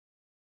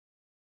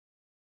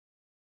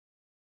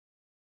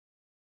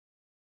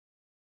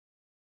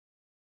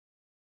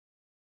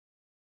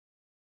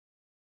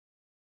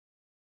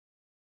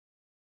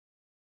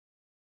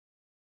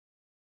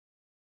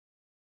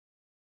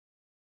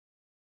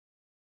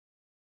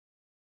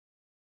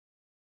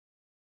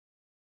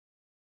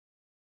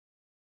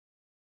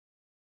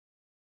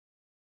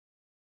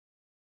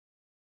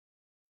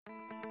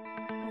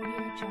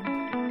Good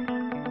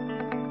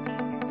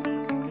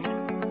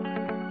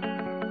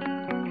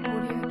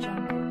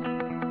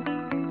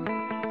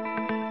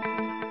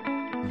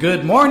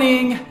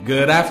morning,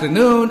 good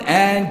afternoon,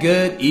 and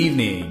good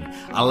evening.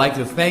 I'd like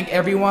to thank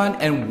everyone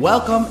and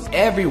welcome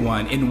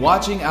everyone in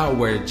watching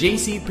our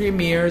JC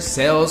Premier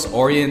Sales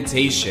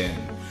Orientation.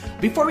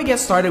 Before we get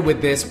started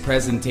with this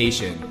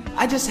presentation,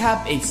 I just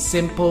have a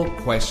simple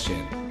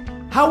question.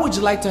 How would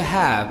you like to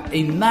have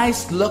a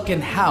nice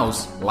looking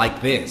house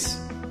like this?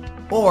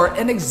 Or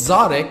an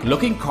exotic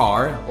looking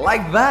car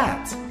like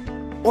that?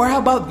 Or how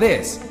about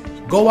this?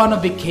 Go on a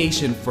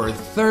vacation for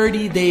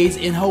 30 days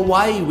in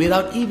Hawaii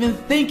without even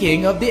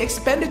thinking of the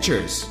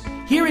expenditures.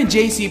 Here in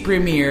JC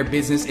Premier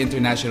Business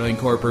International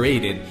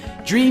Incorporated,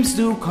 dreams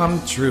do come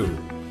true.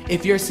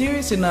 If you're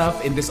serious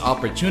enough in this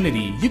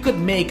opportunity, you could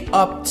make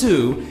up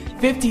to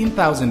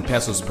 15,000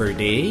 pesos per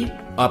day,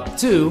 up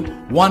to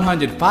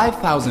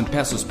 105,000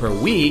 pesos per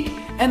week,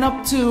 and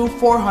up to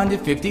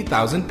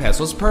 450,000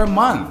 pesos per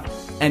month.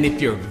 And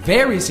if you're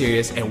very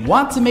serious and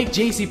want to make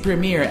JC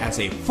Premier as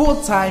a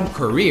full-time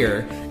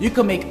career, you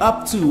can make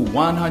up to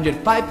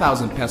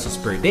 105,000 pesos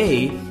per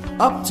day,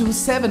 up to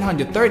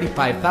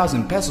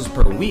 735,000 pesos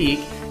per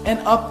week, and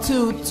up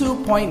to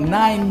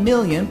 2.9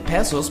 million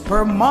pesos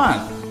per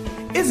month.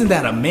 Isn't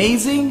that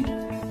amazing?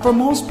 For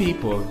most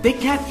people, they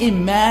can't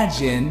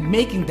imagine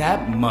making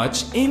that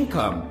much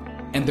income.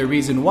 And the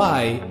reason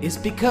why is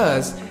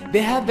because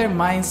they have their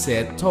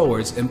mindset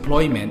towards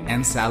employment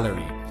and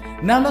salary.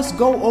 Now let's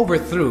go over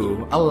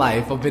through a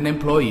life of an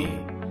employee.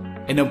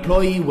 An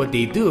employee, what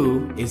they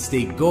do is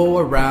they go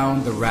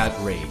around the rat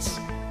race.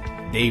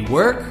 They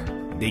work,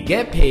 they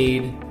get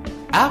paid.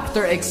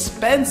 After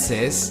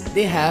expenses,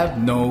 they have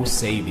no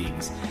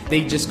savings.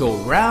 They just go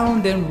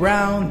round and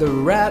round the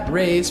rat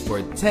race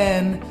for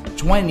 10,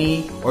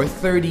 20, or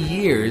 30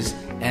 years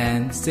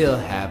and still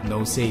have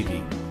no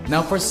saving.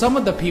 Now for some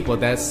of the people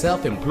that's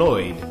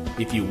self-employed,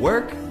 if you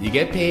work, you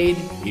get paid.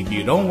 If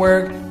you don't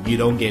work, you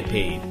don't get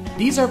paid.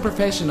 These are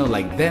professionals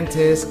like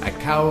dentists,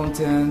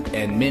 accountant,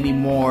 and many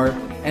more,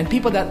 and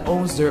people that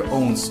owns their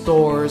own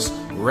stores,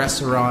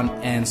 restaurant,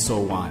 and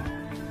so on.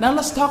 Now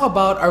let's talk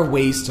about our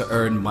ways to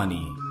earn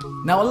money.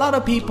 Now a lot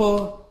of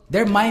people,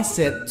 their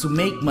mindset to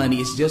make money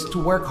is just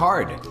to work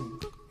hard.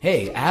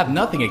 Hey, I have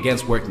nothing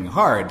against working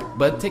hard,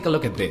 but take a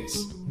look at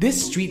this.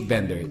 This street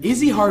vendor, is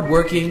he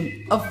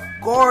hardworking? Of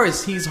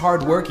course he's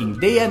hardworking.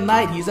 Day and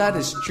night he's at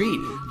the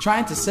street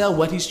trying to sell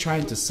what he's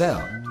trying to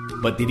sell.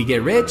 But did he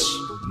get rich?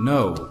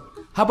 No.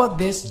 How about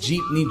this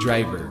jeepney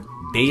driver?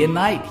 Day and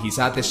night he's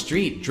at the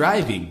street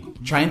driving,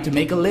 trying to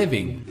make a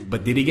living.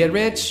 But did he get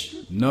rich?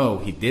 No,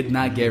 he did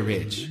not get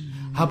rich.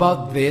 How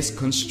about this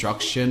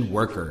construction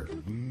worker?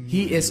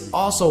 He is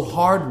also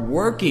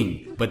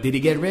hardworking. But did he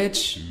get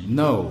rich?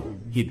 No,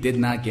 he did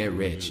not get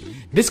rich.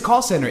 This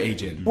call center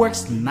agent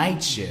works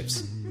night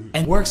shifts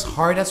and works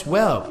hard as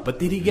well. But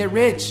did he get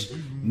rich?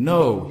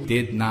 No,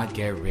 did not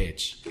get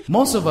rich.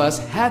 Most of us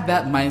had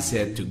that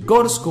mindset to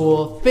go to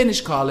school, finish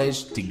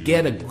college, to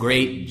get a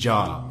great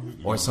job.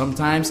 Or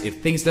sometimes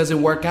if things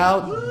doesn't work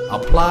out,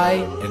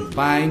 apply and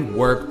find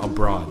work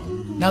abroad.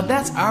 Now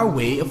that's our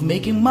way of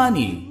making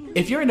money.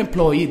 If you're an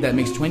employee that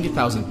makes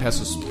 20,000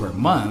 pesos per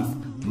month,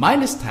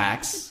 minus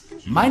tax,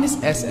 minus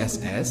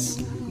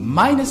SSS,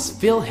 minus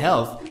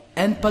PhilHealth,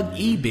 and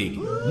Pag-ibig,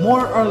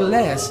 more or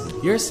less,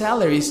 your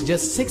salary is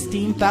just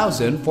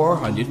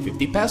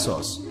 16,450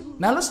 pesos.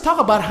 Now let's talk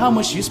about how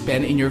much you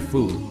spend in your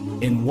food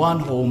in one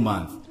whole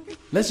month.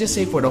 Let's just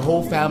say for the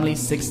whole family,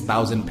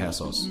 6,000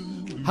 pesos.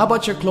 How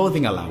about your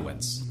clothing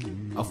allowance?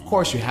 Of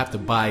course, you have to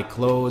buy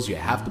clothes, you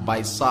have to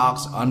buy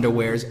socks,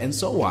 underwears, and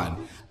so on.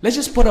 Let's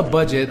just put a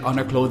budget on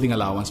our clothing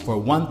allowance for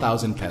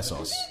 1,000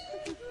 pesos.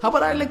 How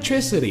about our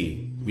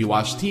electricity? We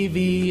watch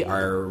TV,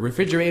 our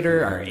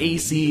refrigerator, our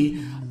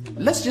AC.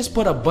 Let's just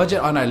put a budget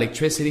on our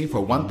electricity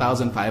for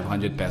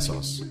 1,500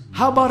 pesos.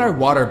 How about our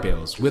water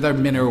bills with our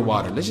mineral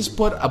water? Let's just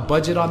put a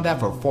budget on that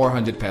for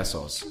 400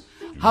 pesos.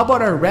 How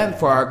about our rent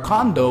for our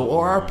condo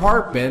or our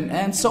apartment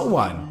and so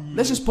on?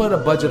 Let's just put a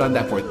budget on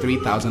that for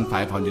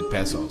 3,500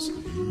 pesos.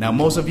 Now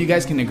most of you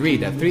guys can agree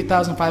that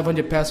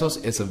 3,500 pesos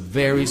is a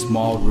very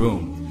small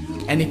room.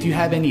 And if you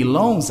have any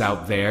loans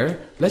out there,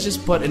 let's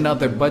just put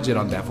another budget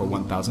on that for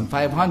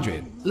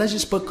 1,500. Let's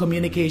just put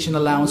communication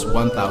allowance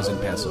 1,000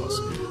 pesos.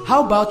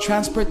 How about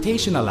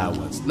transportation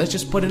allowance? Let's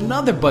just put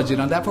another budget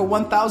on that for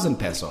 1,000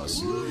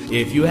 pesos.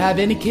 If you have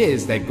any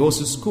kids that goes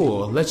to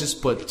school, let's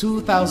just put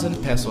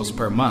 2,000 pesos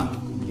per month.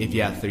 If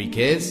you have 3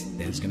 kids,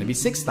 then it's going to be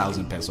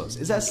 6,000 pesos.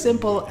 It's as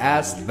simple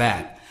as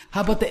that. How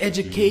about the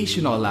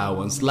educational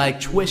allowance like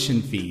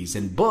tuition fees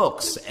and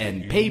books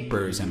and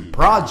papers and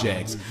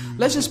projects?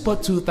 Let's just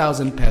put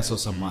 2,000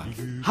 pesos a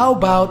month. How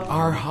about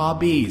our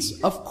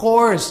hobbies? Of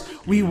course,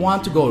 we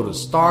want to go to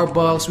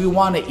Starbucks, we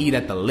want to eat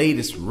at the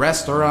latest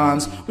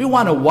restaurants, we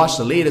want to watch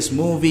the latest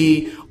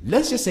movie.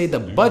 Let's just say the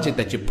budget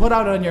that you put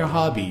out on your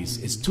hobbies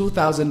is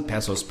 2,000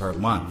 pesos per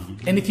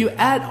month. And if you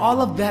add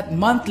all of that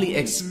monthly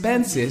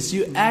expenses,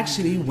 you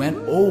actually went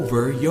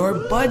over your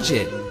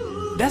budget.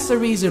 That's the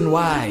reason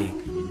why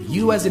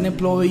you as an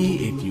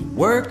employee, if you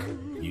work,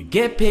 you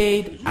get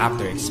paid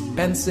after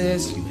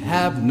expenses, you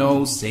have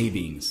no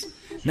savings.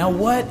 Now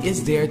what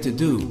is there to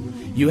do?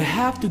 You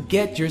have to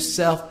get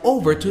yourself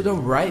over to the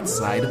right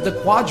side of the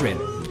quadrant.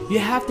 You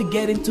have to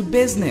get into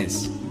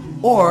business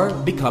or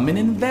become an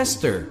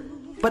investor.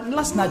 But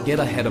let's not get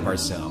ahead of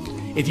ourselves.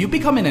 If you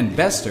become an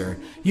investor,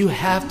 you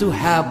have to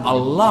have a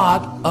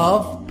lot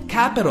of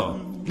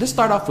capital. Let's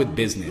start off with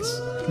business.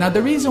 Now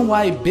the reason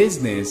why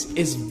business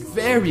is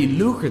very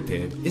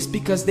lucrative is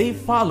because they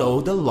follow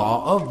the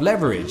law of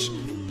leverage.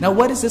 Now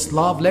what is this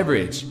law of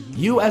leverage?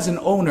 You as an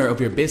owner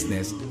of your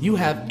business, you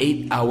have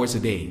 8 hours a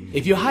day.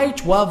 If you hire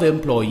 12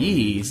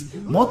 employees,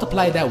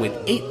 multiply that with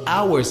 8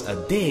 hours a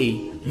day,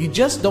 you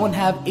just don't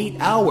have 8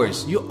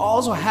 hours. You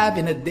also have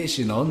an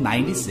additional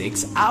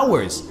 96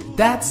 hours.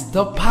 That's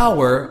the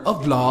power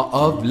of law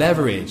of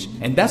leverage.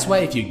 And that's why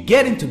if you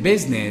get into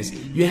business,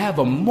 you have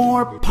a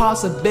more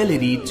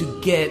possibility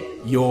to get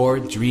your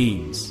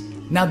dreams.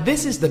 Now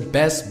this is the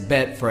best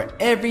bet for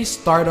every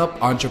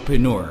startup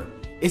entrepreneur.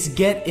 Is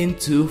get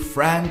into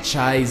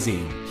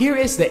franchising. Here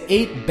is the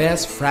 8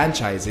 best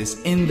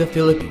franchises in the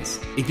Philippines.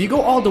 If you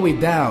go all the way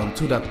down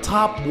to the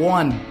top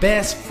 1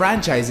 best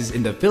franchises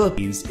in the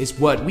Philippines is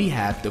what we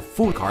have, the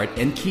food cart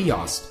and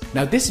kiosk.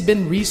 Now this has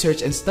been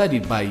researched and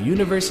studied by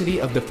University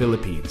of the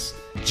Philippines.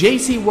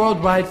 JC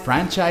Worldwide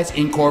Franchise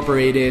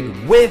Incorporated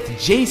with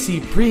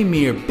JC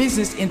Premier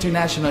Business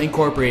International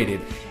Incorporated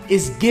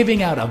is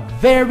giving out a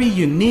very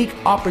unique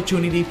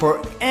opportunity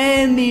for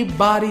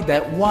anybody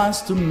that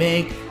wants to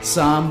make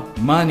some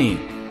money.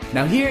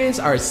 Now here is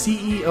our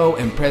CEO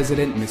and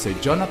President, Mr.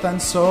 Jonathan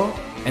So,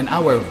 and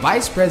our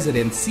Vice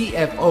President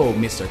CFO,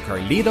 Mr.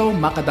 Carlito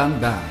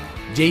Macadangdang.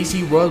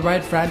 JC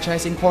Worldwide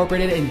Franchise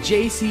Incorporated and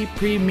JC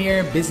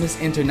Premier Business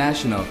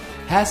International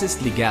has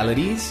its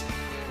legalities.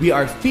 We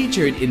are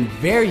featured in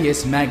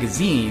various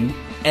magazines,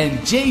 and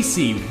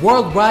JC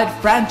Worldwide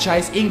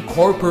Franchise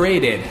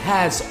Incorporated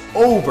has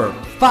over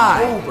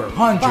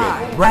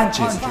 500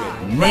 branches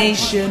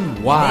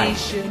nationwide.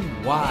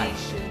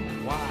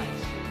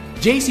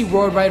 JC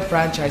Worldwide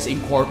Franchise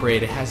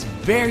Incorporated has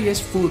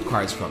various food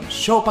carts from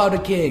Siopao the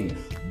King,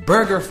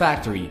 Burger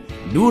Factory,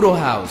 Noodle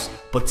House,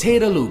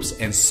 Potato Loops,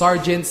 and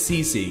Sergeant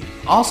Sisig.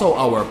 Also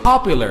our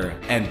popular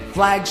and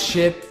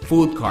flagship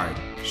food cart,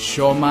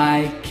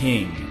 Siomai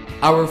King.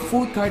 Our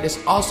food cart is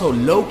also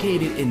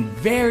located in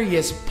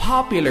various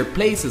popular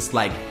places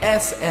like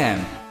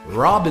SM,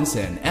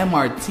 Robinson,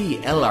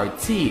 MRT,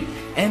 LRT,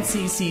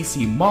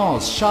 NCCC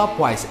Malls,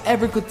 Shopwise,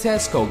 Evergood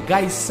Tesco,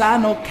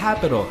 Gaisano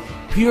Capital,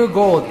 Pure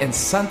Gold, and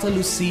Santa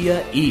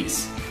Lucia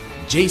East.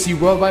 JC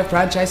Worldwide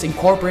Franchise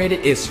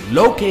Incorporated is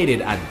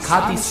located at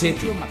Pasig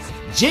City.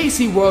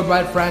 JC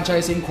Worldwide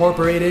Franchise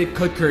Incorporated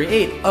could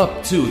create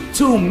up to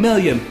 2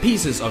 million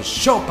pieces of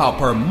siopao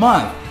per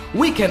month.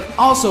 We can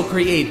also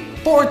create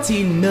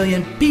 14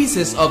 million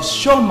pieces of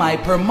siomai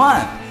per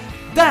month.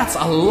 That's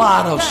a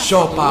lot of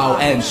siopao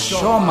and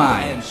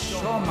siomai.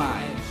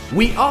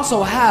 We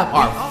also have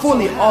our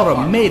fully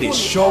automated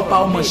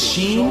siopao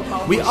machine.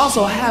 We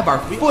also have our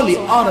fully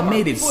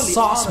automated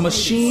sauce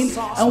machine.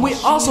 And we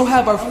also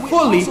have our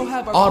fully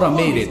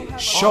automated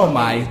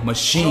siomai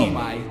machine.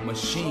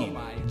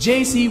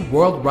 JC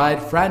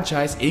Worldwide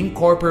Franchise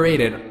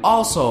Incorporated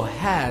also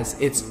has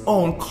its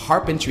own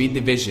carpentry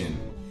division.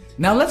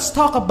 Now let's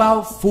talk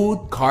about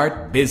food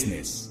cart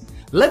business.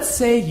 Let's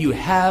say you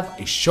have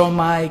a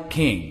Siomai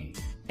King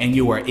and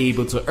you are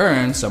able to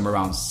earn some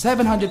around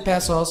 700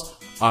 pesos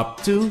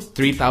up to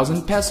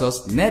 3,000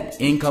 pesos net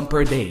income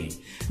per day.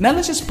 Now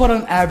let's just put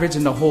on average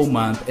in the whole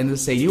month and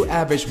let's say you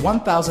average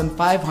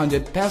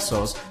 1,500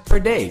 pesos per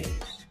day.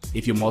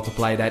 If you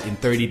multiply that in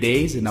 30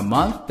 days in a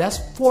month, that's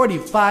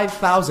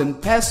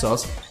 45,000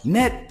 pesos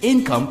net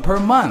income per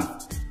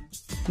month.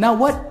 Now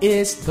what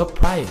is the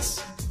price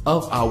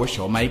of our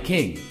Siomai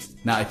King?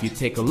 Now if you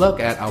take a look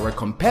at our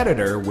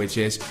competitor, which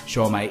is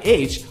Siomai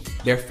H,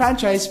 their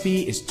franchise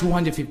fee is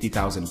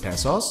 250,000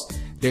 pesos.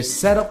 Their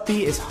setup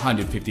fee is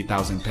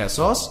 150,000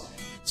 pesos.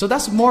 So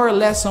that's more or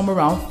less somewhere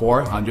around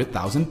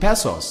 400,000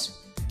 pesos.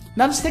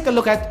 Now let's take a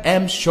look at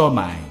M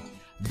Siomai.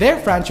 Their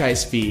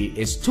franchise fee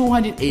is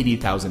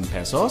 280,000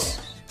 pesos.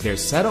 Their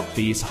setup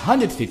fee is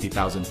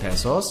 150,000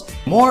 pesos.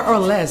 More or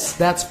less,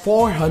 that's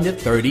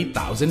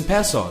 430,000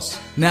 pesos.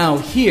 Now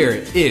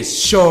here is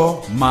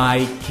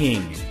Siomai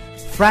King.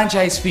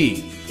 Franchise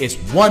fee is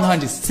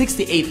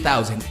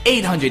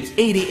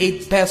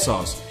 168,888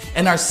 pesos.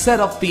 And our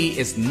setup fee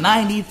is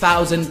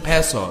 90,000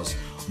 pesos.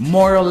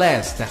 More or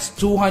less, that's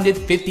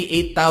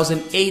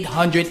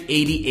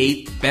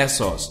 258,888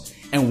 pesos.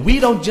 And we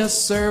don't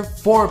just serve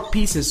 4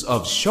 pieces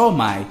of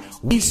siomai,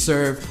 we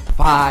serve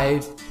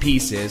 5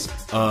 pieces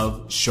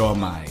of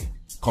siomai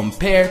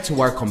compared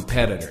to our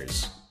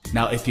competitors.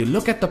 Now if you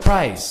look at the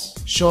price,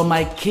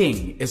 Siomai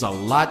King is a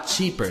lot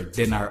cheaper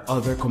than our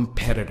other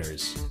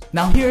competitors.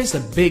 Now here's a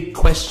big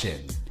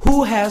question.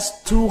 Who has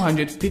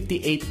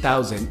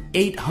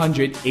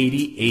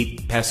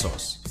 258,888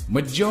 pesos?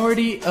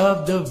 Majority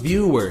of the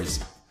viewers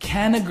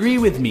can agree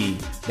with me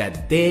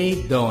that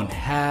they don't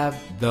have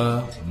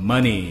the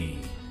money.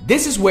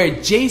 This is where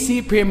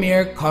JC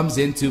Premier comes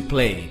into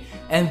play.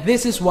 And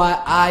this is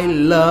why I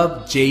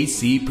love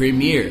JC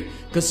Premier.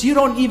 Because you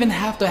don't even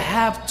have to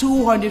have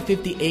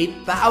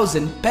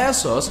 258,000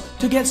 pesos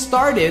to get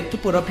started to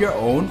put up your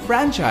own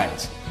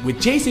franchise. With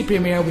JC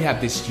Premier, we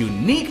have this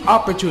unique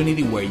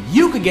opportunity where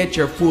you could get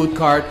your food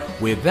cart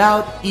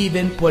without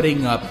even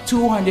putting up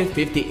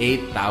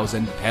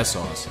 258,000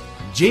 pesos.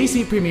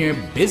 JC Premier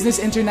Business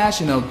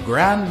International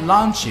Grand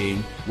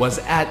Launching was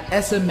at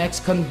SMX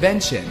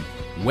Convention.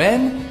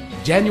 When?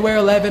 January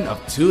 11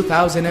 of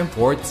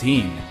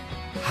 2014.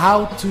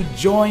 How to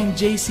join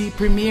JC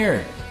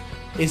Premier?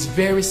 It's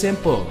very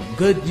simple.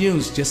 Good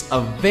news, just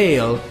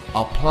avail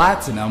a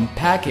platinum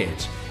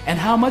package. And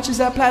how much is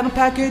that platinum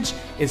package?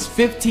 It's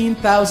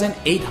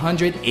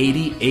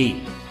 15,888.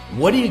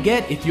 What do you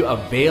get if you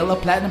avail a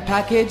platinum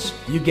package?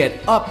 You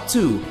get up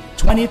to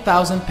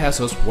 20,000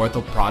 pesos worth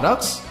of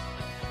products.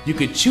 You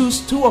could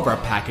choose 2 of our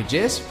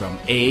packages from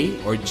A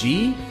or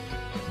G,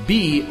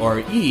 B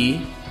or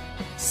E,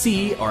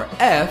 C or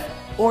F,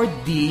 or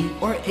D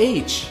or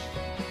H.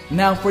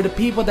 Now, for the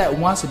people that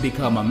wants to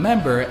become a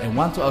member and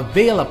want to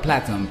avail a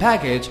platinum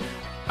package,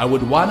 I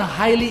would want to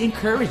highly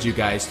encourage you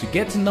guys to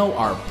get to know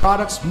our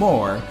products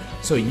more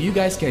so you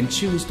guys can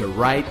choose the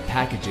right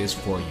packages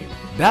for you.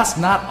 That's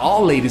not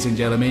all, ladies and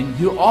gentlemen.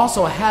 You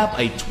also have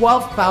a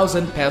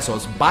 12,000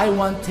 pesos buy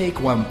one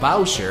take one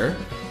voucher,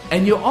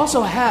 and you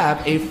also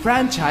have a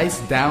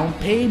franchise down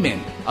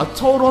payment, a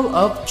total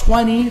of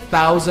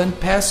 20,000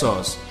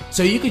 pesos.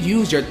 So you could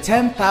use your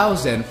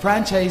 10,000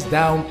 franchise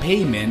down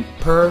payment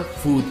per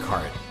food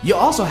cart. You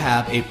also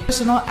have a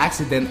personal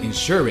accident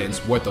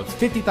insurance worth of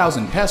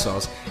 50,000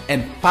 pesos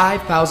and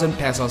 5,000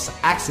 pesos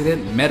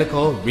accident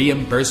medical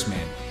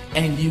reimbursement.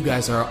 And you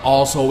guys are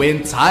also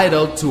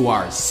entitled to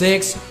our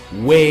 6th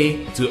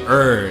way to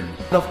earn.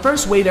 The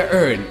first way to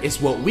earn is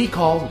what we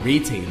call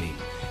retailing.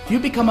 If you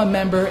become a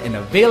member and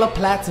avail a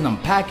platinum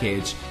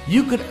package,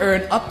 you could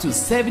earn up to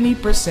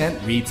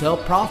 70% retail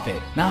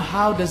profit. Now,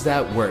 how does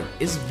that work?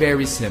 It's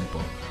very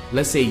simple.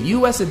 Let's say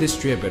you as a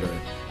distributor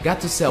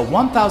got to sell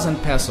 1,000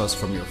 pesos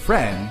from your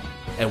friend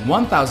and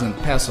 1,000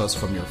 pesos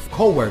from your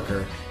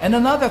coworker and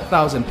another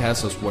 1,000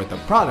 pesos worth of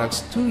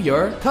products to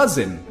your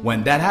cousin.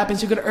 When that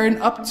happens, you could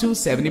earn up to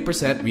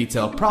 70%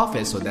 retail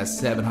profit, so that's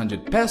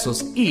 700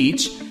 pesos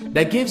each.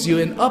 That gives you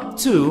an up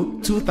to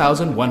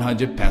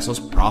 2,100 pesos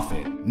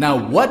profit. Now,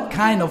 what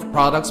kind of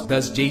products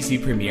does JC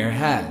Premier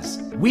has?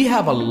 We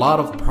have a lot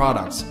of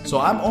products,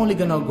 so I'm only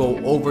gonna go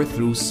over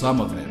through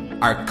some of them.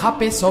 Our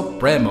Cafe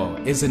Supremo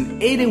is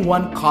an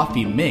 81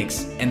 coffee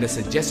mix, and the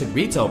suggested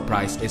retail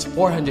price is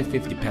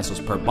 450 pesos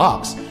per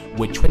box.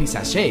 With 20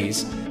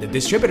 sachets, the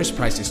distributor's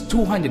price is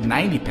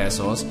 290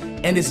 pesos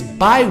and is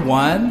buy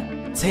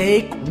one,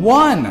 take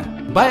one.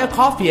 Buy a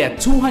coffee at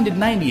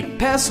 290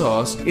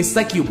 pesos, it's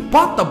like you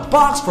bought the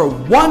box for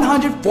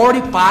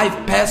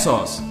 145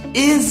 pesos.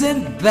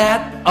 Isn't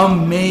that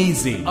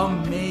amazing?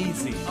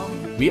 Amazing.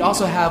 We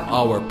also have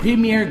our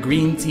Premier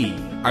Green Tea.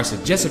 Our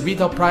suggested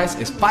retail price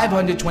is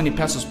 520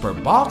 pesos per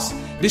box.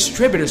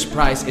 Distributor's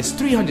price is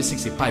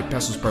 365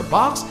 pesos per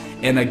box.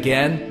 And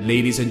again,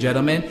 ladies and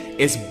gentlemen,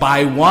 it's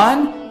buy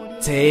one,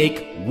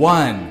 take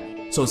one.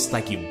 So it's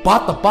like you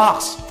bought the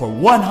box for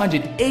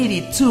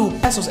 182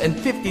 pesos and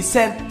 50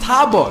 cent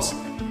tabos.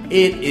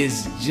 It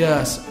is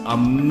just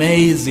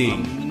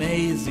amazing.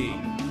 Amazing.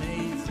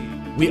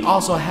 We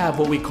also have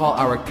what we call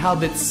our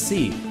Calvet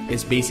C.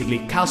 It's basically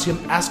calcium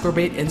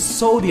ascorbate and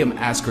sodium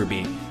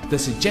ascorbate. The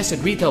suggested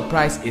retail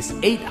price is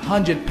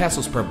 800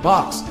 pesos per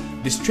box.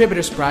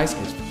 Distributor's price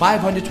is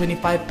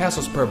 525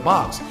 pesos per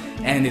box.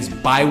 And it's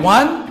buy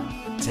one,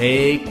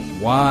 take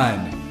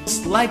one.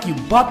 It's like you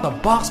bought the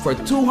box for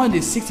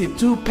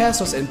 262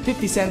 pesos and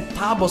 50 cent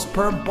tabos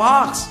per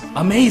box.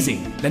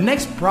 Amazing! The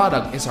next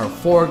product is our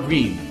 4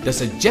 Green. The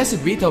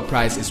suggested retail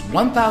price is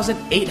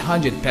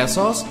 1,800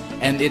 pesos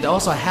and it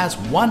also has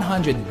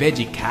 100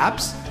 veggie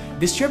caps.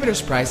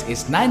 Distributor's price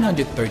is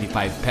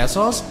 935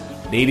 pesos.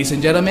 Ladies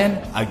and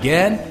gentlemen,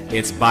 again,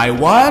 it's buy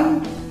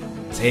one,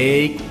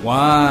 take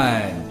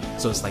one.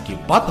 So it's like you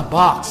bought the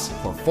box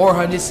for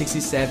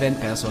 467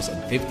 pesos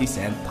and 50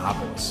 cent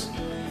tabos.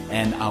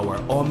 And our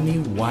Omni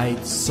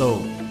White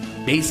Soap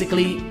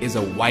basically is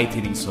a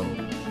whitening soap.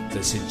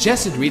 The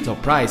suggested retail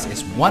price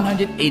is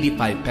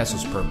 185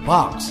 pesos per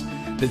box.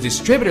 The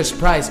distributor's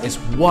price is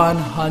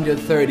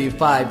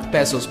 135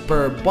 pesos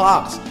per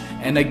box.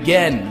 And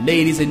again,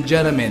 ladies and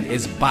gentlemen,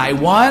 it's buy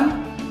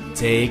one,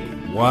 take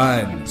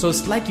one. So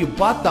it's like you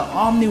bought the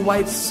Omni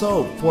White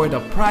Soap for the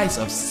price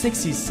of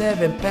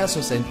 67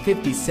 pesos and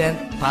 50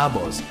 cent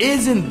tabos.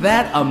 Isn't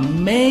that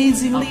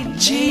amazingly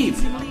cheap?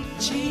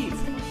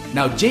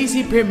 Now,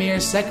 JC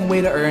Premier's second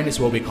way to earn is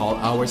what we call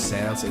our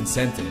sales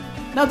incentive.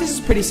 Now, this is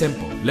pretty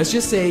simple. Let's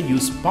just say you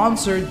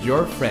sponsored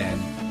your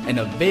friend and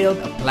availed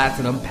a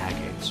platinum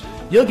package.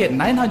 You'll get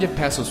 900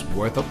 pesos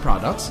worth of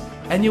products,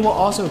 and you will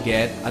also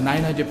get a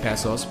 900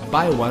 pesos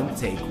buy one,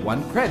 take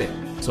one credit.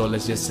 So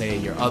let's just say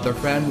your other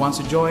friend wants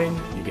to join,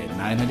 you get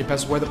 900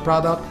 pesos worth of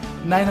product,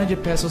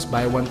 900 pesos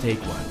buy one, take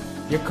one.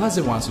 Your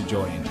cousin wants to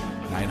join,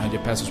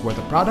 900 pesos worth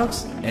of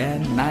products,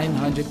 and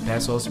 900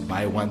 pesos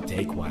buy one,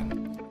 take one.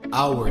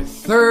 Our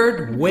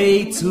third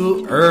way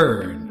to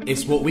earn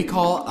is what we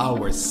call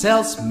our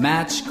sales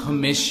match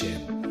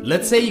commission.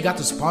 Let's say you got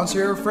to sponsor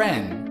your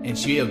friend and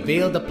she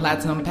availed the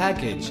platinum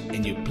package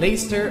and you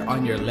placed her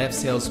on your left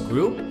sales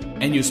group,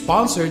 and you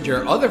sponsored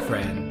your other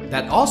friend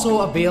that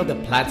also availed the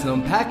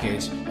platinum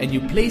package and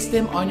you placed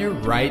them on your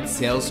right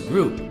sales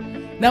group.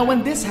 Now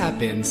when this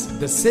happens,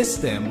 the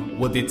system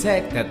will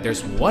detect that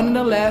there's one on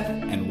the left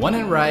and one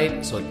on the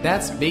right, so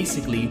that's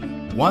basically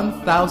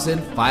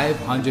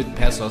 1,500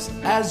 pesos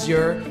as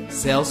your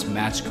sales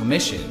match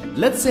commission.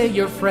 Let's say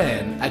your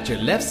friend at your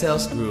left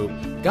sales group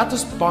got to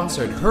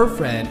sponsor her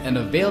friend and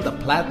availed the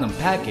platinum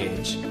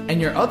package, and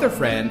your other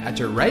friend at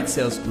your right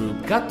sales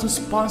group got to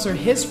sponsor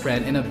his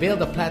friend and avail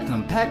the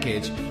platinum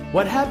package.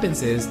 What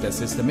happens is the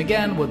system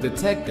again will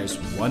detect there's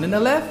one on the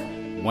left,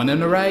 one on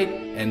the right,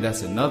 and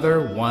that's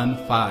another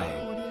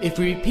 1,500. If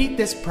we repeat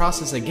this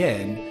process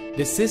again,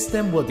 the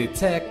system will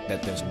detect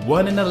that there's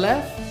one on the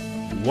left,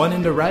 one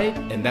in the right,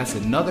 and that's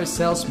another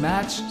sales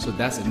match, so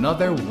that's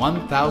another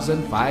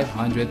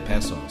 1,500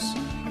 pesos.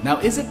 Now,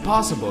 is it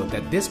possible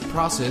that this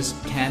process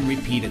can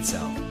repeat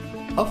itself?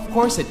 Of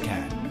course it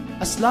can.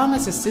 As long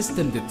as the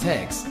system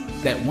detects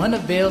that one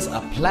avails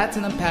a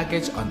platinum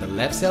package on the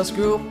left sales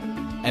group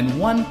and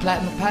one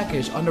platinum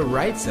package on the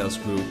right sales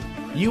group,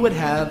 you would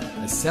have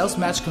a sales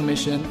match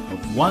commission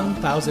of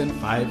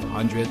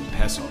 1,500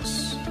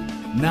 pesos.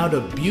 Now,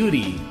 the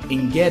beauty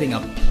in getting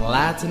a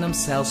platinum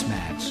sales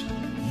match,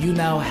 you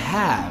now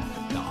have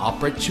the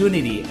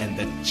opportunity and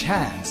the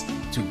chance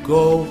to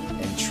go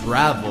and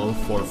travel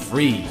for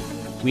free.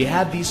 We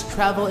have these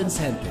travel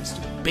incentives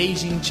to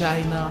Beijing,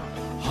 China,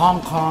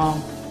 Hong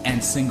Kong,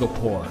 and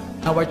Singapore.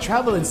 Now our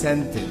travel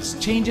incentives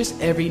changes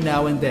every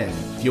now and then.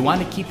 If you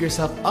want to keep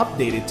yourself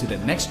updated to the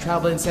next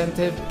travel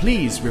incentive,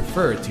 please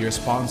refer to your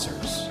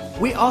sponsors.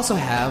 We also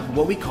have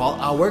what we call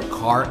our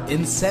car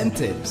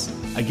incentives.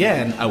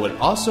 Again, I would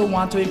also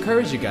want to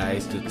encourage you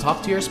guys to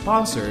talk to your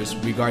sponsors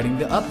regarding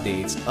the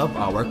updates of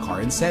our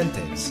car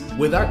incentives.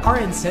 With our car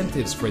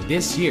incentives for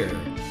this year,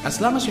 as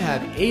long as you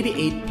have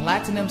 88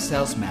 platinum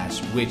sales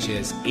match, which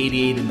is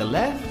 88 in the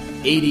left,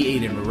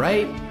 88 in the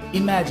right,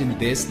 imagine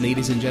this,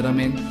 ladies and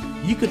gentlemen,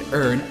 you could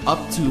earn up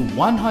to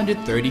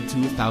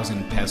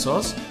 132,000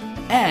 pesos,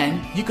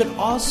 and you could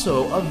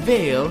also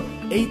avail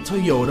a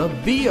Toyota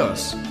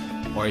Vios.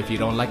 Or if you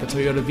don't like a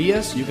Toyota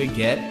Vios, you could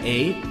get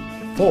a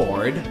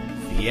Ford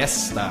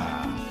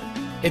Fiesta.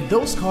 If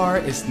those car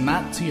is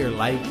not to your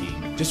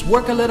liking, just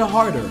work a little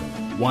harder.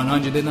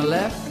 100 in the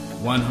left,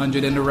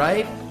 100 in the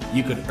right,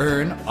 you could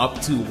earn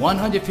up to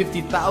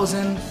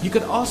 150,000. You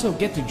could also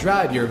get to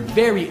drive your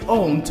very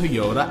own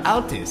Toyota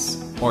Altis.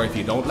 Or if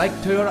you don't like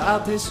Toyota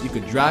Altis, you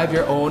could drive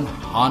your own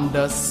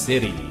Honda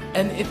City.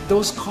 And if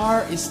those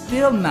car is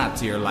still not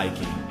to your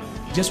liking,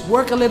 just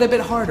work a little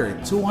bit harder.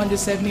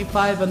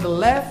 275 on the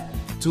left,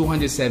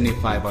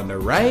 275 on the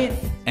right,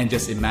 and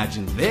just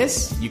imagine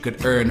this, you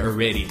could earn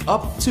already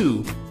up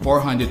to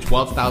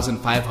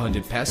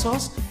 412,500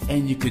 pesos,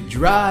 and you could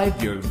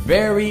drive your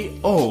very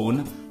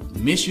own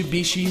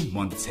Mitsubishi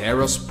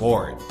Montero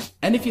Sport.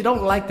 And if you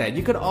don't like that,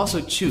 you could also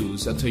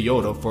choose a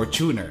Toyota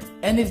Fortuner.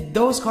 And if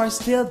those cars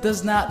still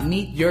does not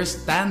meet your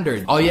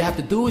standard, all you have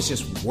to do is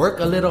just work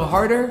a little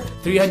harder.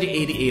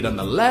 388 on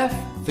the left,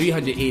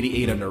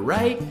 388 on the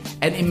right,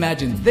 and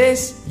imagine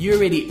this, you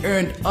already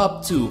earned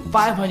up to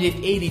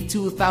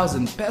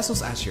 582,000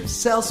 pesos as your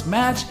sales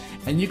match,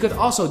 and you could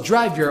also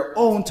drive your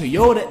own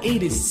Toyota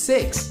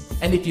 86.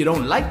 And if you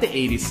don't like the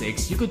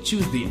 86, you could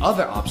choose the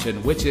other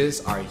option, which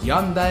is our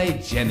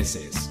Hyundai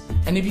Genesis.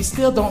 And if you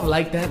still don't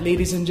like that,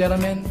 ladies and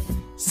gentlemen,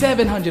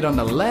 700 on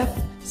the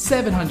left,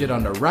 700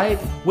 on the right,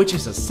 which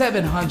is a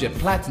 700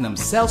 platinum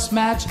sales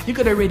match, you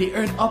could already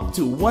earn up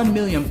to 1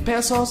 million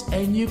pesos,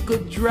 and you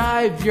could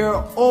drive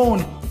your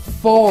own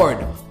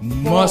Ford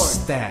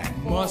Mustang.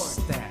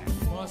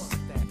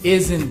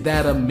 Isn't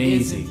that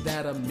amazing?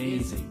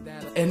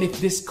 And if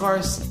this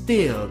car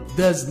still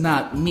does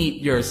not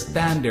meet your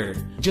standard,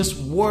 just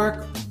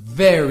work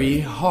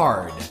very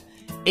hard.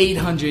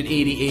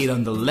 888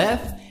 on the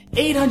left,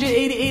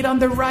 888 on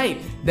the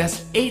right.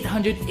 That's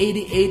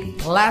 888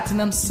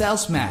 platinum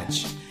sales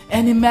match.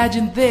 And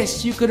imagine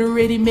this, you could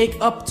already make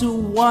up to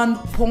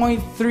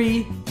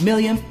 1.3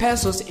 million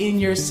pesos in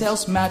your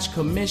sales match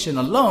commission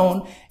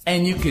alone,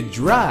 and you could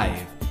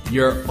drive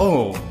your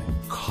own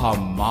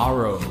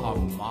Camaro.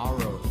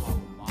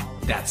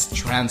 That's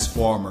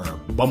Transformer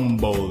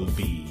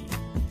Bumblebee.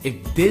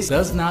 If this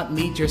does not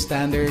meet your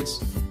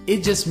standards,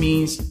 it just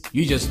means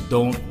you just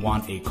don't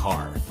want a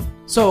car.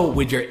 So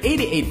with your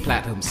 88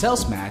 platinum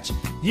sales match,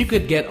 you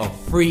could get a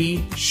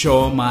free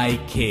Show My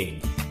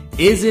King.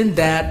 Isn't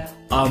that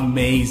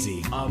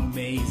amazing?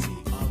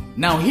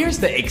 Now here's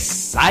the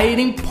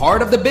exciting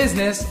part of the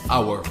business.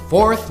 Our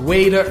fourth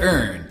way to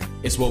earn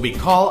is what we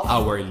call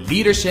our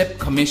leadership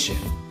commission.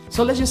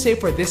 So let's just say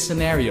for this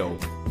scenario,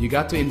 you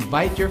got to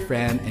invite your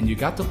friend and you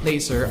got to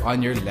place her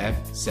on your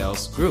left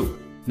sales group.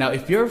 Now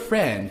if your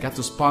friend got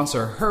to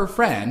sponsor her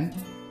friend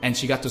and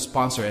she got to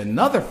sponsor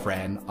another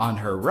friend on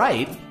her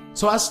right,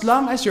 so as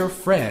long as your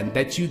friend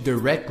that you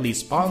directly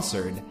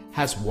sponsored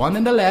has one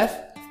on the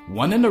left,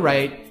 one on the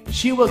right,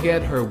 she will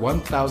get her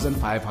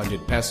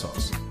 1,500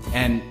 pesos.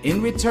 And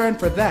in return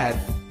for that,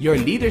 your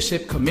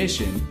leadership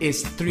commission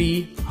is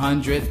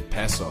 300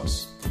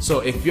 pesos. So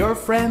if your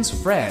friends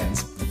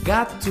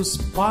got to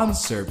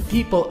sponsor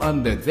people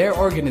under their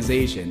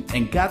organization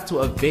and got to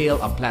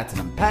avail a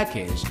platinum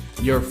package,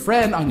 your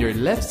friend on your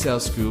left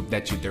sales group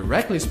that you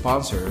directly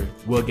sponsor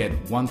will get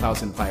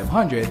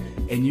 1,500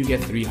 and you get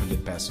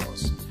 300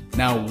 pesos.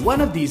 Now,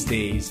 one of these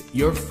days,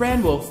 your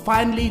friend will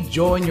finally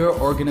join your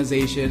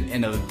organization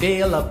and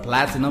avail a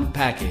platinum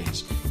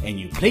package, and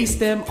you place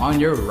them on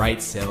your right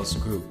sales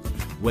group.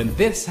 When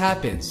this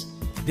happens,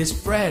 this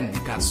friend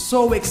got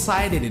so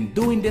excited in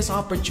doing this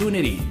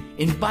opportunity,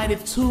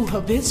 invited two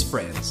of his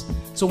friends.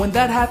 So when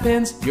that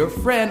happens, your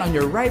friend on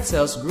your right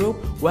sales group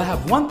will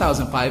have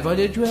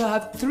 1,500, you will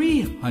have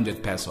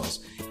 300 pesos.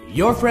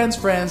 Your friends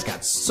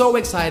got so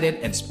excited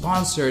and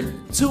sponsored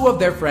two of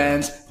their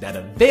friends that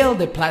availed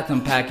the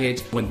platinum package.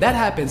 When that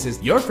happens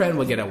is your friend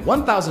will get a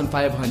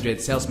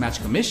 1,500 sales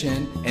match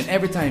commission, and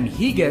every time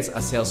he gets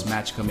a sales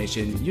match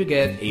commission, you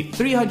get a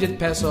 300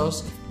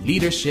 pesos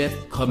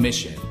leadership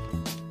commission.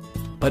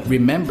 But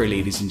remember,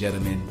 ladies and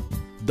gentlemen,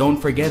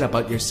 don't forget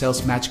about your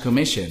sales match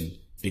commission,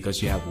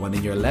 because you have one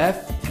in your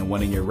left and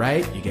one in your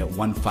right, you get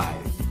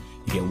 1,500.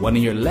 You get one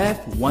in your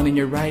left, one in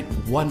your right,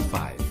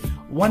 1,500.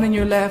 One in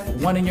your left,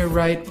 one in your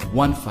right,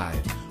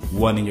 1,500.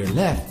 One in your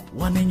left,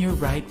 one in your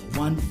right,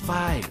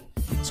 1,500.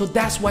 So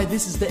that's why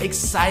this is the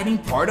exciting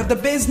part of the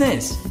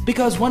business.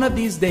 Because one of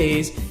these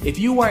days, if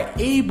you are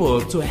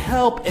able to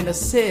help and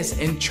assist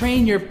and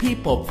train your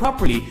people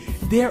properly,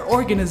 their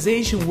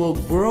organization will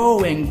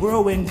grow and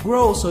grow and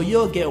grow. So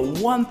you'll get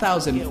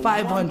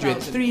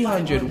 1,500,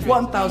 300,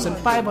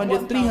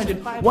 1,500,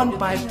 300,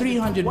 1,500,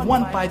 300,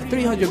 1,500,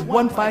 300,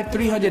 1,500,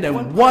 300,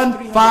 and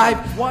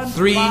 1,500,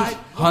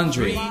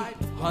 300.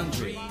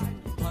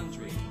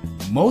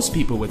 Most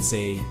people would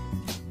say,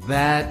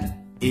 that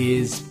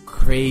is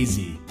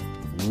crazy.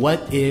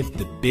 What if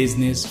the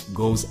business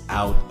goes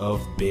out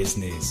of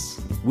business?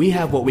 We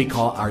have what we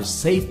call our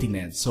safety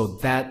net, so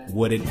that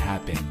wouldn't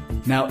happen.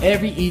 Now,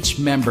 each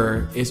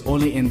member is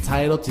only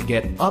entitled to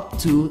get up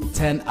to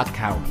 10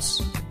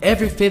 accounts.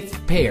 Every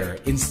fifth pair,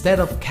 instead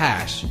of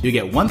cash, you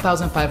get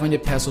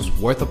 1,500 pesos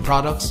worth of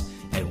products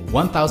and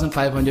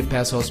 1,500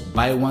 pesos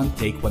buy one,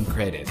 take one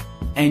credit.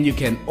 And you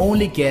can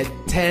only get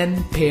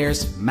 10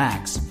 pairs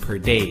max per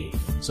day.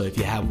 So if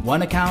you have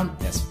one account,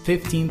 that's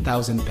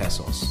 15,000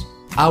 pesos.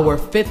 Our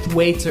fifth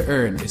way to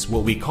earn is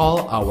what we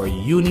call our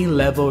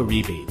uni-level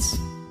rebates.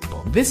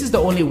 This is the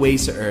only way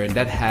to earn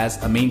that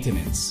has a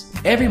maintenance.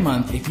 Every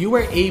month, if you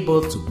are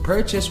able to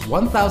purchase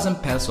 1,000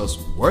 pesos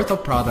worth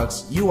of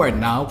products, you are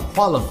now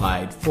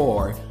qualified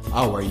for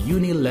our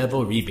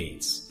uni-level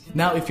rebates.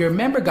 Now, if your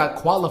member got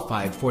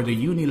qualified for the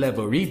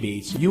uni-level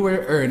rebates, you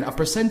will earn a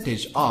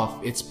percentage of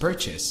its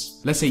purchase.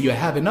 Let's say you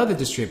have another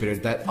distributor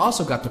that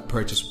also got to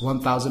purchase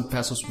 1,000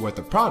 pesos worth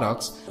of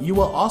products, you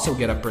will also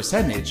get a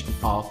percentage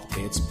of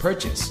its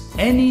purchase.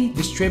 Any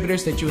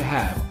distributors that you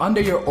have under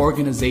your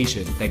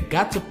organization that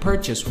got to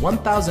purchase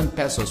 1,000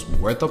 pesos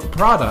worth of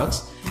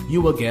products,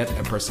 you will get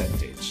a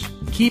percentage.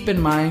 Keep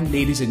in mind,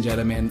 ladies and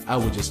gentlemen, I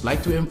would just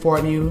like to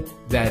inform you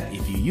that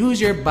if you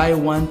use your buy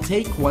one,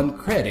 take one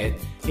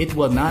credit, it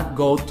will not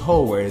go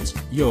towards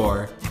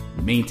your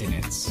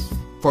maintenance.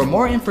 For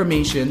more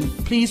information,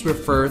 please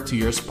refer to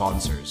your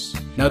sponsors.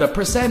 Now, the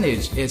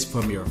percentage is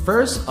from your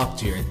first up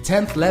to your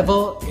 10th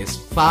level is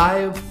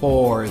 5,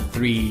 4,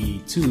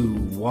 3, 2,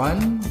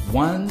 1,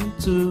 1,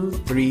 2,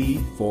 3,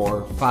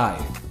 4,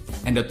 5.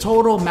 And the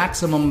total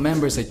maximum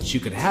members that you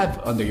could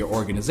have under your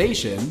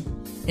organization,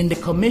 and the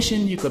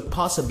commission you could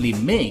possibly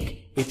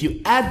make, if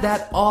you add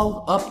that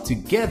all up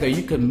together,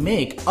 you could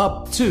make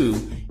up to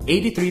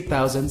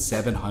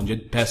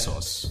 83,700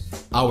 pesos.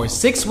 Our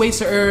sixth way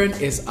to earn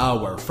is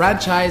our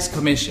franchise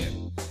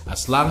commission.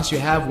 As long as you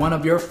have one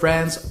of your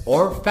friends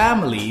or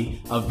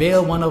family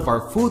avail one of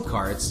our food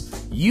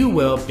carts, you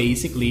will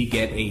basically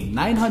get a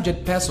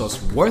 900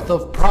 pesos worth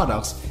of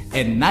products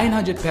and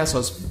 900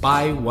 pesos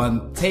buy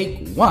one,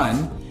 take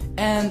one.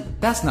 And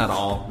that's not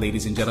all,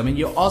 ladies and gentlemen.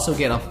 You also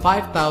get a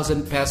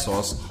 5,000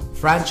 pesos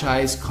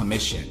franchise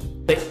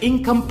commission. The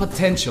income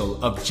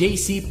potential of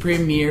JC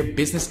Premier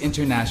Business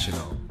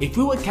International. If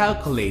we would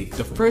calculate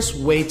the first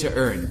way to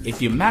earn,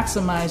 if you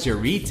maximize your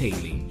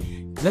retailing,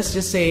 let's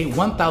just say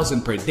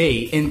 1,000 per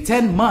day, in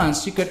 10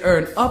 months you could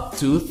earn up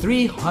to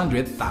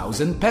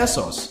 300,000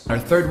 pesos. Our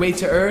third way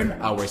to earn,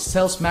 our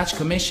sales match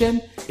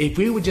commission, if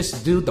we would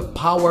just do the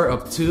power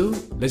of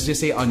 2, let's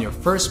just say on your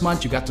first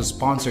month you got to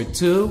sponsor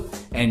 2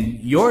 and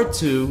your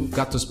 2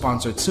 got to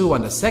sponsor 2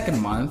 on the second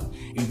month.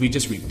 If we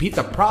just repeat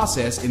the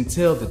process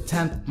until the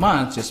 10th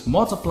month, just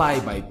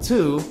multiply by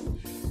 2.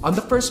 On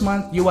the first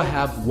month, you will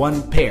have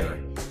 1 pair.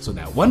 So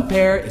that 1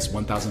 pair is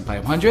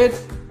 1,500.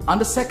 On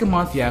the second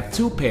month, you have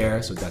 2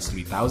 pairs, so that's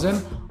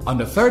 3,000. On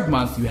the third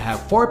month, you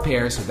have 4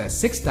 pairs, so that's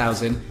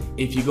 6,000.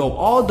 If you go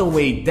all the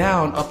way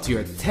down up to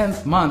your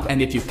 10th month,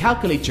 and if you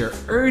calculate your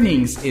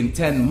earnings in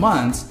 10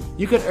 months,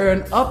 you could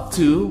earn up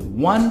to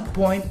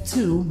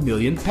 1.2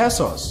 million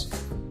pesos.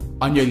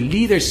 On your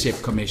leadership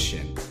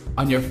commission,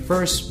 on your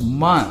first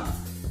month,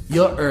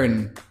 you'll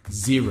earn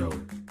 0.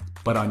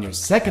 But on your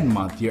second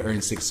month, you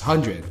earn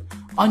 600.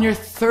 On your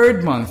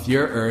third month, you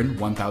earn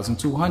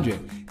 1,200.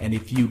 And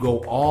if you go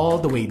all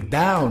the way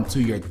down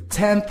to your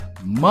 10th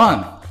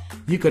month,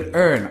 you could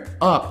earn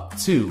up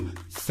to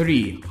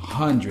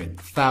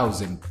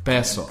 300,000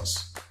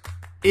 pesos.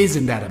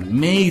 Isn't that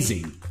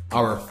amazing?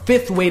 Our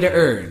fifth way to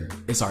earn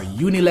is our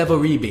uni-level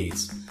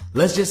rebates.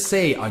 Let's just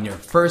say on your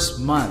first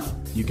month,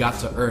 you got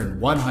to earn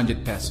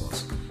 100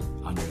 pesos.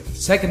 On your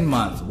second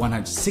month,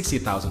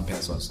 160,000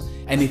 pesos.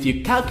 And if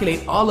you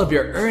calculate all of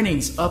your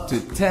earnings up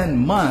to 10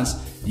 months,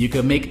 you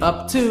can make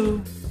up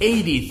to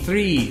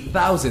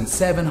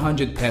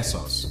 83,700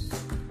 pesos.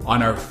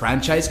 On our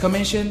franchise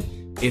commission,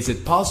 is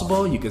it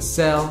possible you could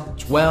sell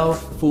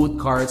 12 food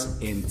carts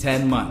in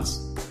 10 months?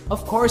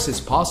 Of course it's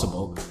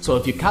possible. So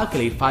if you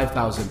calculate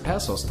 5,000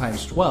 pesos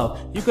times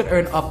 12, you could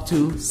earn up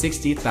to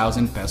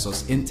 60,000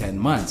 pesos in 10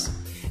 months.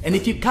 And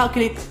if you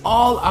calculate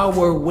all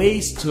our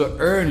ways to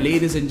earn,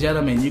 ladies and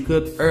gentlemen, you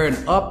could earn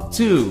up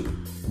to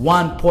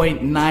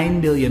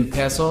 1.9 million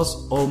pesos,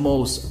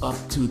 almost up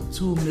to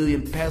 2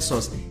 million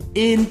pesos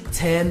in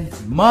 10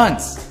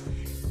 months.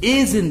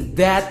 Isn't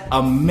that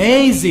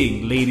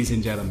amazing, ladies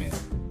and gentlemen?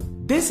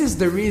 This is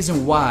the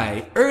reason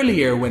why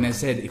earlier when I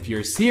said if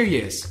you're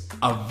serious,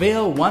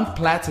 avail one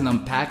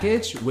platinum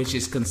package, which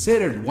is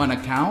considered one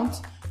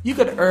account. You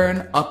could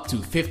earn up to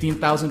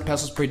 15,000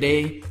 pesos per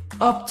day,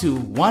 up to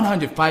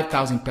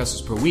 105,000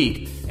 pesos per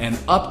week, and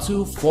up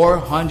to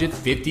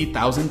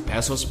 450,000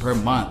 pesos per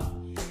month.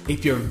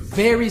 If you're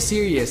very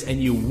serious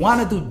and you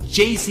want to do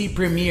JC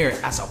Premier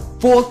as a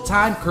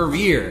full-time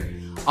career,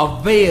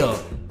 avail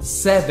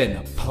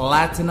 7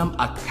 platinum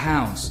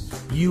accounts.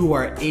 You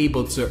are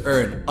able to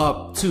earn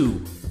up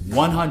to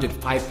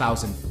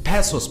 105,000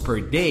 pesos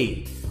per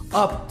day,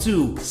 up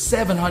to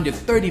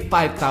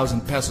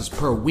 735,000 pesos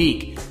per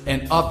week,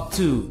 and up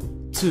to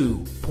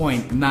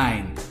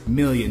 2.9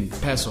 million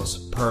pesos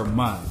per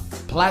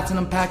month.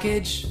 Platinum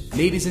package,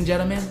 ladies and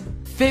gentlemen,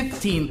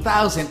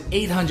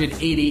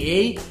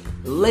 15,888.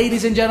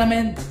 Ladies and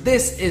gentlemen,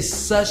 this is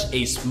such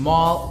a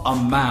small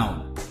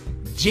amount.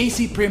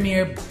 JC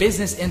Premier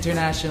Business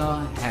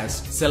International has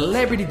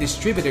celebrity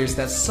distributors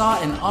that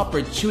saw an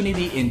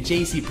opportunity in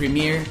JC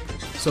Premier.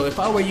 So if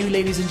I were you,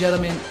 ladies and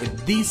gentlemen,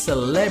 if these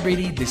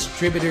celebrity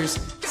distributors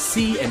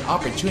see an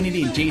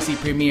opportunity in JC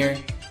Premier,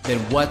 then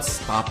what's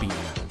stopping you?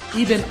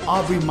 Even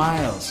Aubrey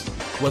Miles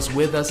was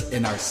with us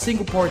in our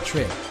Singapore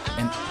trip,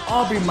 and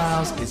Aubrey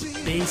Miles is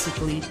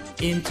basically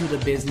into the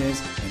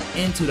business and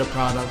into the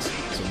products.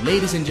 So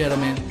ladies and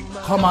gentlemen,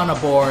 come on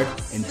aboard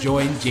and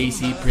join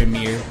JC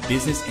Premier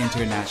Business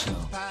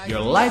International.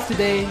 Your life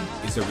today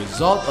is the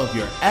result of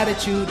your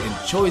attitude and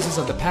choices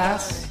of the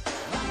past.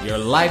 Your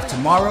life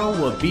tomorrow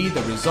will be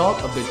the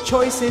result of the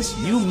choices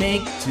you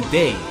make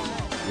today.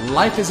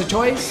 Life is a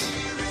choice.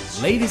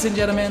 Ladies and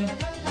gentlemen,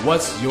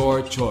 what's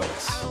your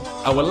choice?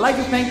 I would like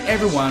to thank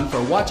everyone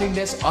for watching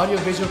this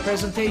audiovisual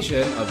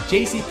presentation of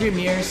JC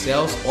Premier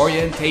Sales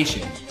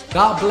Orientation.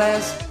 God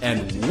bless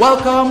and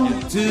welcome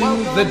to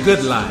the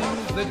good life.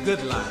 The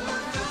good life.